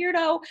I'm some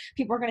weirdo.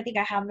 People are going to think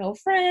I have no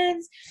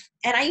friends.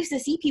 And I used to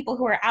see people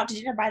who are out to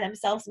dinner by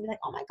themselves and be like,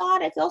 oh my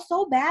God, I feel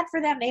so bad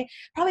for them. They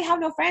probably have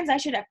no friends. I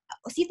should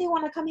see if they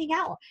want to come hang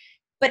out.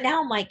 But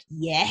now I'm like,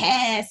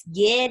 yes,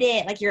 get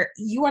it. Like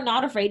you are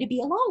not afraid to be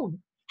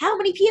alone. How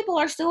many people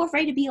are so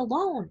afraid to be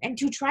alone and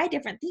to try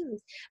different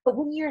things? But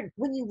when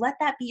you let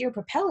that be your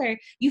propeller,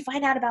 you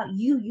find out about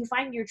you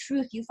find your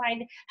truth, you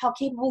find how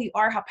capable you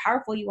are, how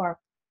powerful you are.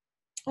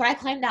 When I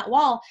climbed that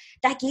wall,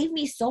 that gave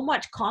me so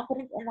much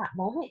confidence in that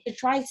moment to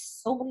try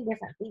so many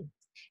different things.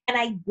 And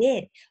I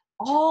did.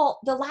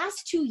 All the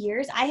last 2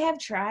 years, I have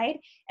tried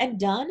and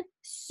done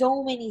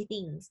so many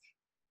things.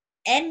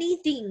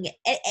 Anything,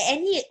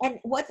 and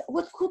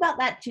what's cool about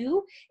that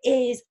too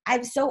is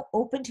I'm so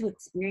open to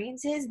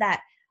experiences that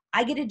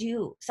I get to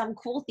do some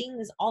cool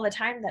things all the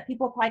time that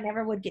people probably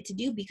never would get to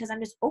do because I'm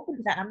just open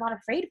to that. I'm not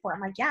afraid for it.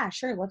 I'm like, yeah,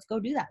 sure, let's go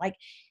do that. Like,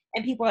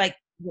 and people are like,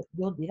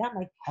 you'll do that? I'm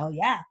like, hell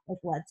yeah, like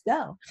let's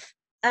go.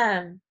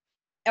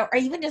 Or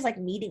even just like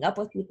meeting up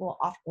with people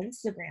off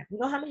Instagram. You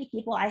know how many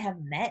people I have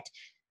met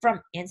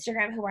from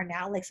Instagram who are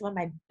now like some of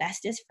my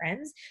bestest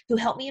friends, who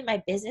help me in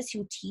my business,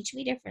 who teach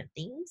me different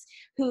things,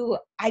 who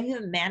I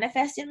even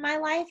manifest in my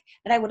life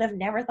that I would have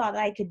never thought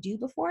that I could do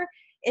before.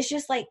 It's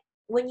just like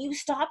when you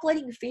stop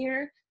letting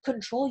fear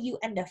control you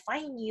and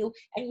define you,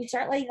 and you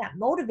start letting that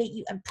motivate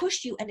you and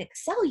push you and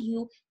excel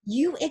you,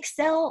 you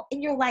excel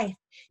in your life.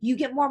 You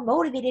get more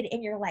motivated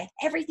in your life.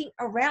 Everything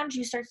around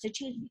you starts to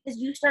change because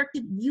you start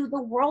to view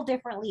the world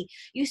differently.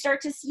 You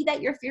start to see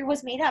that your fear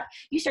was made up.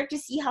 You start to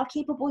see how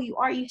capable you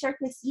are. You start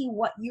to see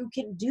what you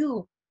can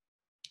do.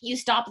 You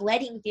stop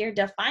letting fear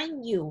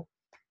define you.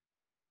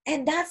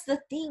 And that's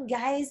the thing,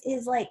 guys,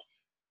 is like,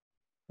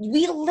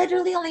 we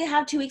literally only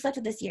have 2 weeks left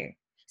of this year.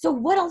 So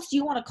what else do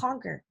you want to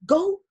conquer?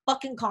 Go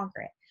fucking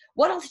conquer it.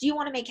 What else do you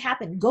want to make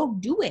happen? Go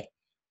do it.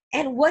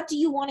 And what do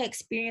you want to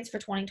experience for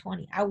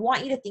 2020? I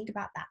want you to think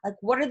about that. Like,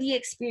 what are the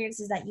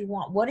experiences that you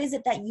want? What is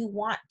it that you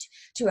want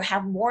to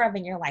have more of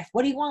in your life?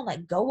 What do you want to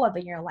let go of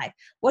in your life?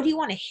 What do you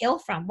want to heal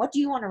from? What do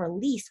you want to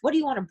release? What do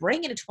you want to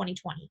bring into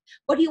 2020?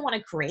 What do you want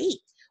to create?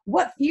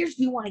 What fears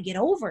do you want to get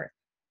over?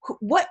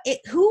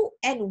 Who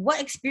and what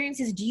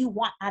experiences do you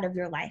want out of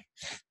your life?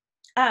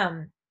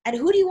 And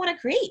who do you want to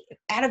create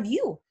out of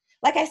you?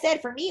 Like I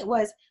said, for me, it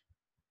was,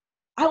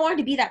 I wanted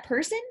to be that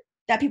person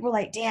that people were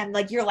like, damn,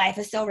 like your life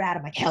is so rad.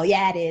 I'm like, hell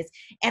yeah, it is.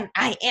 And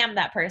I am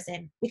that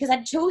person because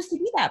I chose to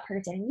be that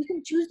person. And you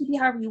can choose to be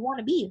however you want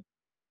to be.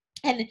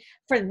 And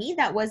for me,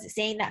 that was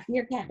saying that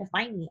fear can't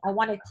define me. I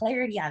wanted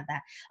clarity out of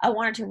that. I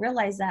wanted to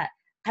realize that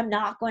I'm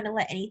not going to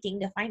let anything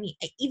define me.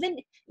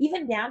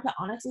 Even down to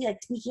honestly,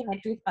 like speaking my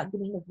truth about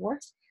getting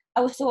divorced.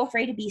 I was so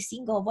afraid to be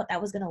single of what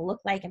that was going to look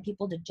like and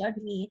people to judge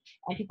me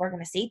and people are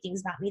going to say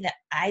things about me that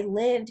I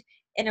lived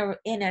in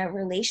a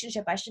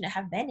relationship I shouldn't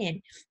have been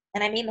in.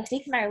 And I made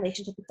mistakes in my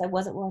relationship because I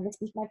wasn't willing to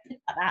speak my truth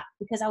about that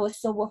because I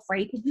was so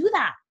afraid to do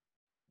that.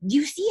 Do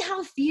you see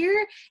how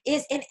fear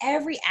is in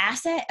every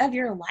asset of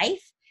your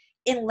life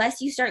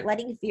unless you start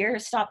letting fear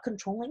stop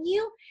controlling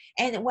you?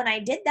 And when I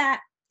did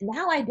that,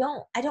 now I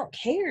don't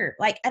care.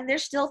 Like, and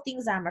there's still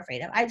things that I'm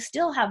afraid of. I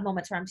still have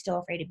moments where I'm still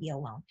afraid to be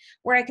alone,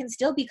 where I can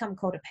still become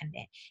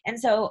codependent. And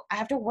so I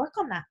have to work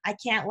on that. I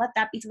can't let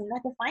that be something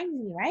that defines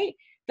me, right?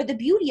 But the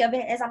beauty of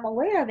it is I'm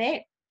aware of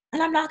it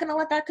and I'm not going to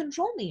let that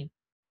control me.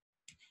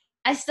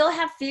 I still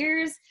have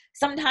fears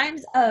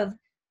sometimes of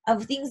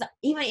things,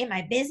 even in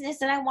my business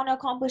that I want to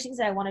accomplish, things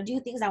that I want to do,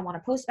 things I want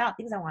to post about,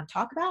 things I want to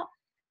talk about.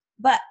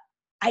 But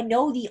I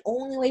know the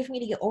only way for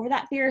me to get over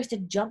that fear is to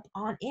jump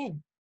on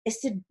in, is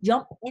to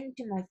jump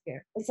into my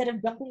fear. Instead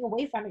of jumping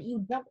away from it,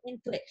 you jump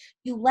into it.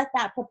 You let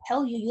that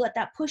propel you. You let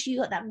that push you.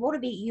 You let that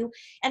motivate you.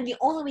 And the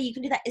only way you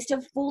can do that is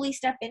to fully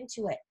step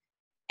into it.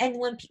 And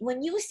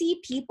when you see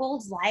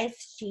people's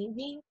lives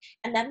changing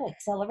and them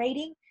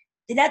accelerating,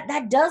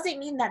 that doesn't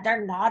mean that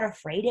they're not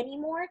afraid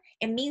anymore.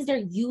 It means they're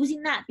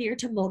using that fear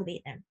to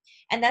motivate them.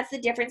 And that's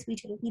the difference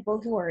between people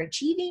who are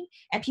achieving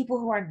and people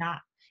who are not,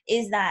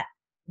 is that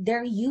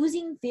they're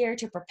using fear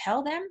to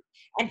propel them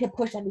and to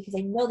push them because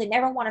they know they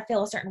never want to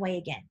feel a certain way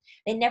again.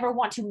 They never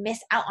want to miss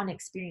out on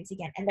experience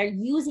again. And they're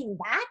using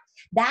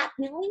that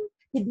feeling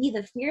to be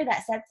the fear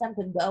that sets them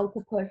to go,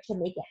 to push, to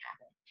make it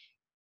happen.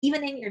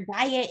 Even in your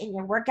diet, in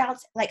your workouts,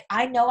 like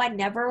I know I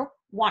never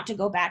want to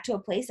go back to a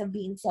place of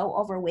being so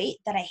overweight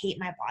that I hate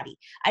my body.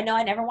 I know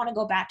I never want to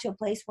go back to a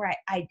place where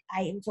I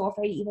am so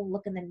afraid to even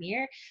look in the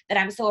mirror, that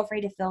I'm so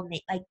afraid to feel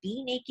like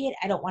being naked.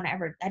 I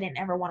didn't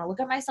ever want to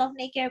look at myself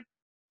naked.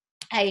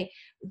 I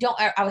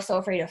was so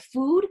afraid of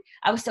food.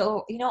 I was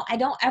so, I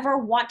don't ever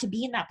want to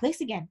be in that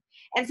place again.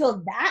 And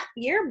so that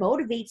fear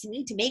motivates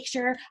me to make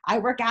sure I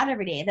work out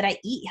every day, that I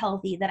eat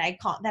healthy, that I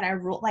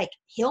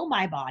heal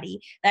my body,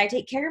 that I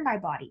take care of my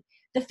body.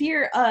 The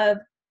fear of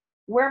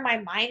where my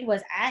mind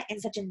was at in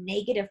such a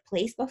negative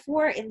place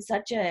before, in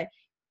such a,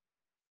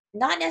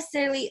 not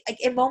necessarily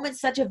like in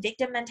moments such a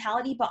victim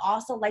mentality, but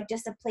also like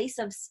just a place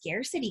of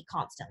scarcity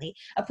constantly,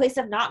 a place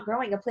of not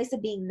growing, a place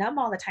of being numb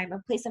all the time, a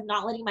place of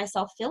not letting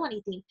myself feel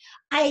anything.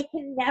 I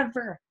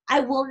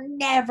will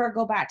never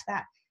go back to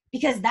that,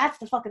 because that's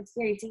the fucking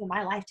scary thing in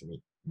my life to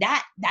me.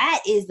 That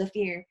is the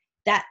fear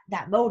that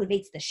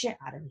motivates the shit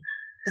out of me,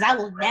 because I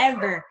will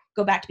never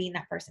go back to being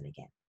that person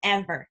again,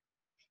 ever.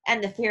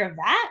 And the fear of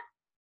that,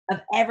 of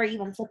ever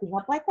even slipping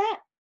up like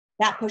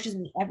that pushes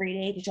me every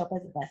day to show up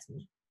as the best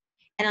me.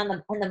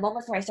 And on the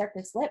moments where I start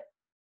to slip,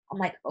 I'm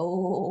like,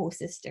 oh,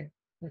 sister,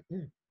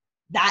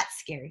 that's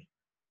scary.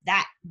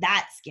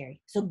 That's scary.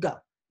 So go.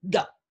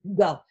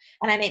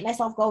 And I make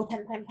myself go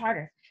 10 times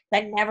harder.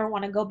 I never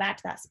want to go back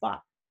to that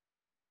spot.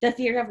 The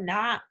fear of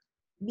not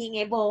being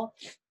able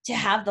to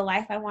have the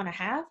life I want to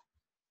have,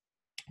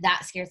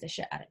 that scares the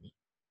shit out of me.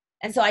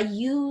 And so I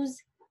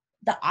use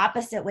the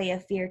opposite way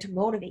of fear to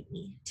motivate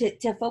me,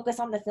 to focus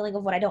on the feeling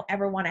of what I don't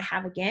ever want to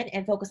have again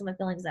and focus on the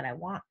feelings that I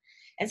want.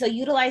 And so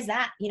utilize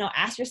that,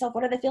 ask yourself,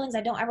 what are the feelings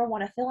I don't ever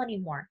want to feel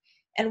anymore?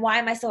 And why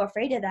am I so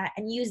afraid of that?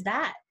 And use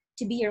that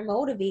to be your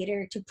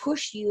motivator, to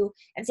push you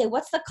and say,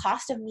 what's the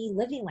cost of me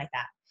living like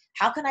that?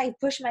 How can I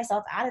push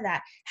myself out of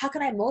that? How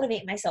can I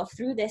motivate myself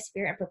through this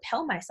fear and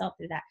propel myself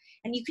through that?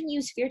 And you can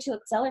use fear to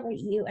accelerate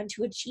you and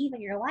to achieve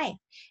in your life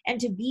and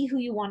to be who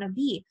you want to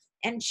be.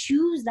 And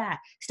choose that.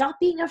 Stop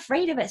being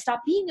afraid of it.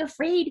 Stop being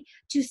afraid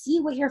to see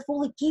what you're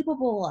fully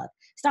capable of.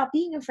 Stop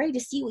being afraid to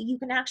see what you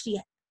can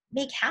actually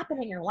make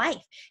happen in your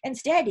life.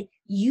 Instead,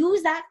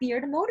 use that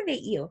fear to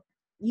motivate you.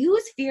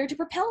 Use fear to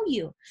propel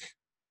you.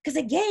 Because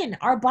again,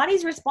 our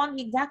bodies respond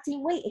the exact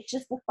same way. It's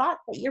just the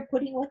thoughts that you're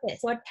putting with it.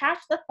 So attach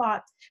the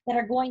thoughts that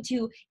are going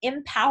to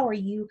empower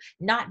you,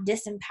 not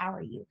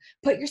disempower you.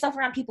 Put yourself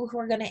around people who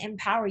are going to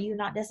empower you,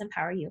 not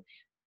disempower you.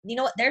 You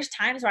know what? There's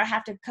times where I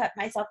have to cut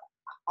myself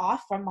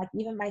off from like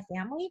even my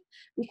family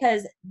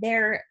because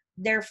they're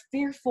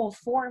fearful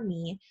for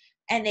me,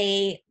 and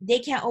they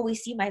can't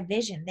always see my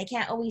vision. They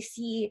can't always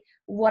see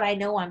what I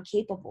know I'm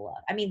capable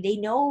of. I mean, they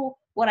know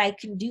what I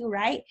can do,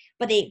 right?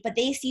 But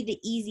they see the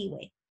easy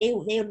way.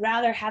 They would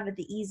rather have it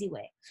the easy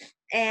way.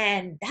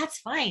 And that's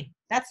fine.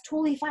 That's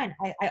totally fine.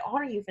 I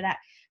honor you for that.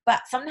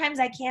 But sometimes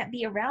I can't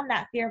be around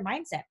that fear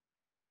mindset.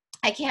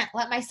 I can't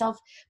let myself,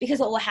 because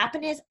what will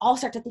happen is I'll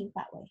start to think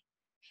that way.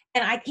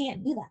 And I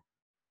can't do that.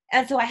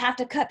 And so I have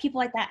to cut people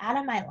like that out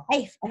of my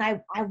life. And I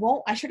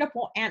straight up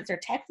won't answer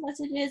text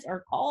messages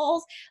or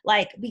calls.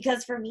 Like,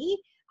 because for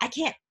me, I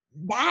can't,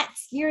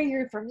 that's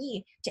scarier for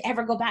me to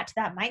ever go back to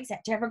that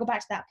mindset, to ever go back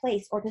to that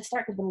place, or to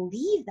start to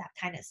believe that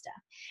kind of stuff.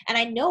 And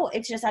I know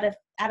it's just out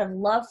of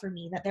love for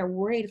me that they're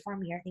worried for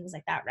me or things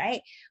like that,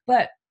 right?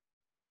 But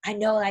I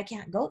know that I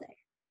can't go there.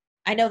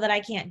 I know that I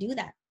can't do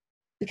that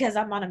because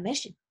I'm on a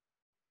mission.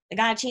 I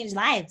gotta change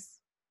lives.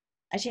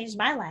 I changed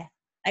my life.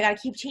 I gotta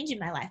keep changing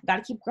my life. I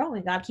gotta keep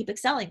growing. I gotta keep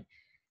excelling.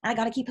 And I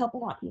gotta keep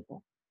helping out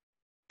people.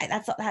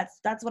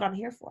 That's what I'm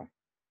here for.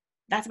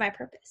 That's my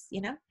purpose,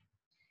 you know?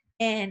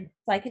 And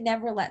so I can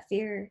never let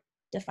fear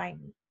define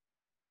me.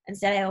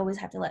 Instead, I always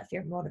have to let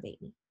fear motivate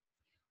me.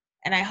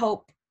 And I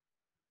hope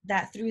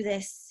that through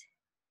this,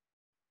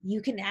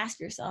 you can ask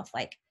yourself,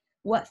 like,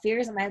 what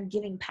fears am I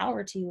giving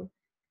power to?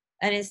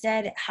 And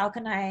instead, how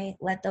can I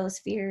let those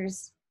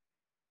fears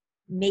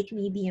make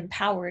me be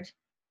empowered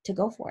to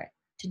go for it,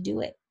 to do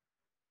it?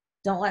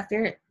 Don't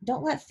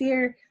let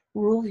fear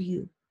rule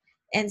you.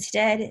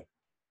 Instead,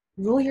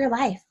 rule your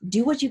life.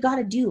 Do what you got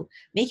to do.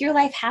 Make your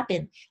life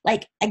happen.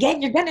 Like,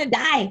 again, you're going to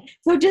die.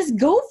 So just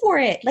go for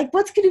it. Like,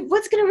 what's going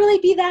to really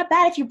be that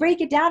bad? If you break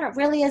it down, it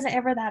really isn't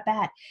ever that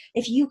bad.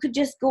 If you could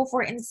just go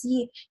for it and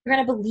see, you're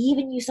going to believe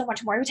in you so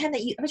much more. Every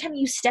time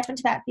you step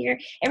into that fear,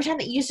 every time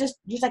that you're just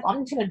like,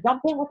 I'm just going to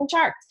jump in with the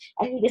sharks,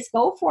 and you just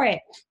go for it.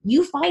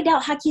 You find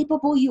out how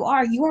capable you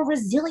are. You are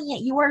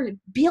resilient. You are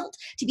built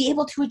to be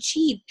able to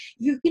achieve.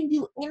 You can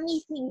do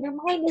anything. Your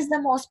mind is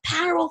the most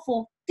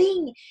powerful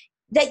thing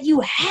that you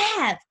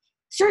have.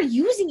 Start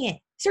using it.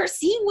 Start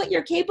seeing what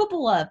you're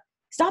capable of.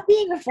 Stop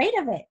being afraid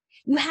of it.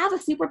 You have a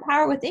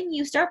superpower within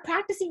you. Start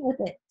practicing with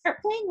it.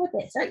 Start playing with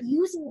it. Start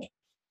using it.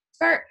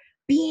 Start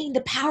being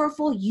the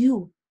powerful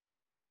you.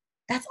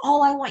 That's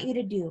all I want you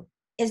to do,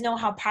 is know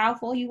how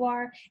powerful you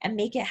are and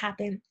make it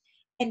happen,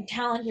 and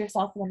challenge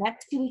yourself in the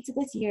next 2 weeks of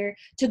this year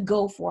to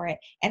go for it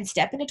and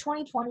step into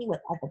 2020 with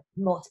the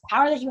most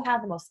power that you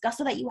have, the most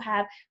gusto that you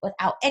have,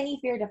 without any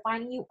fear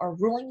defining you or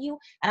ruling you.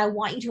 And I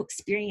want you to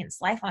experience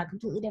life on a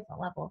completely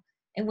different level.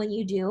 And when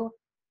you do,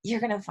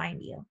 you're going to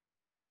find you.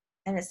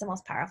 And it's the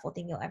most powerful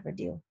thing you'll ever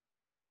do.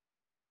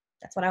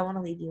 That's what I want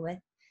to leave you with.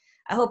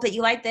 I hope that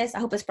you like this. I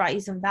hope it's brought you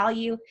some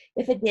value.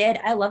 If it did,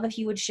 I love if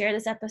you would share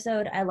this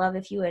episode. I love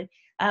if you would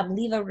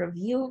leave a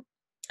review.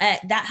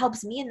 That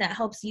helps me and that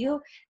helps you.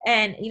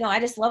 And, I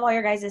just love all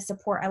your guys'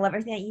 support. I love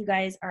everything that you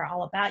guys are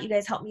all about. You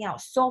guys help me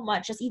out so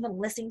much. Just even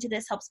listening to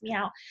this helps me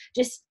out.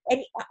 Just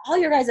all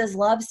your guys'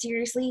 love,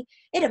 seriously,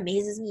 it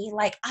amazes me.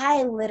 Like,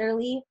 I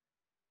literally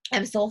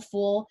am so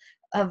full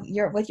of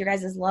your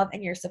guys' love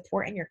and your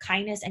support and your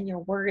kindness and your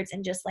words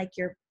and just like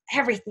your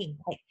everything.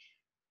 Like,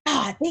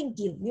 thank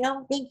you.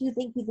 Thank you.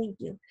 Thank you. Thank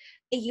you.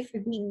 Thank you for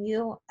being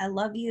you. I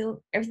love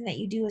you. Everything that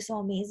you do is so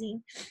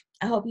amazing.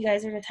 I hope you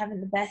guys are just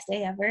having the best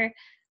day ever.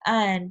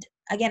 And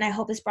again, I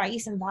hope this brought you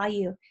some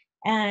value.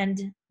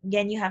 And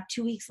again, you have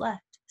 2 weeks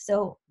left.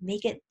 So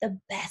make it the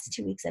best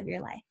 2 weeks of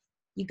your life.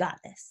 You got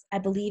this. I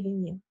believe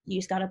in you. You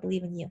just got to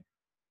believe in you.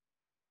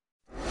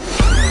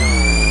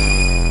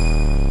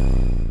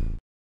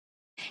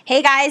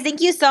 Hey guys,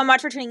 thank you so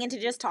much for tuning into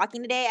Just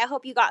Talking today. I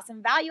hope you got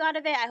some value out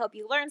of it. I hope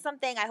you learned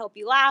something. I hope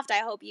you laughed. I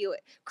hope you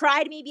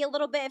cried maybe a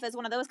little bit if it's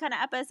one of those kind of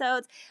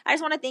episodes. I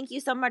just want to thank you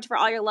so much for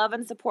all your love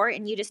and support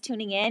and you just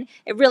tuning in.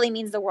 It really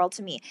means the world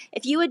to me.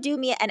 If you would do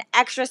me an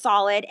extra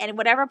solid, and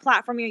whatever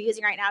platform you're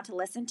using right now to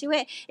listen to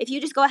it, if you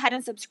just go ahead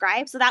and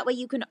subscribe, so that way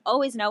you can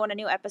always know when a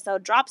new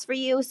episode drops for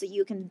you, so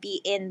you can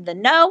be in the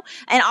know.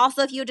 And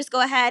also, if you would just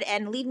go ahead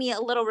and leave me a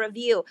little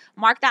review,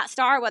 mark that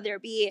star, whether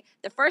it be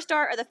the 1st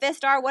star or the 5th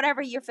star,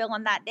 whatever you're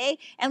feeling that day,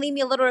 and leave me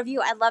a little review.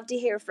 I'd love to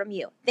hear from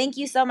you. Thank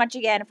you so much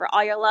again for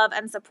all your love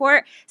and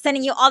support.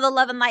 Sending you all the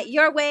love and light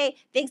your way.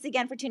 Thanks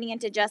again for tuning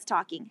into Just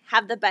Talking.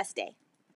 Have the best day.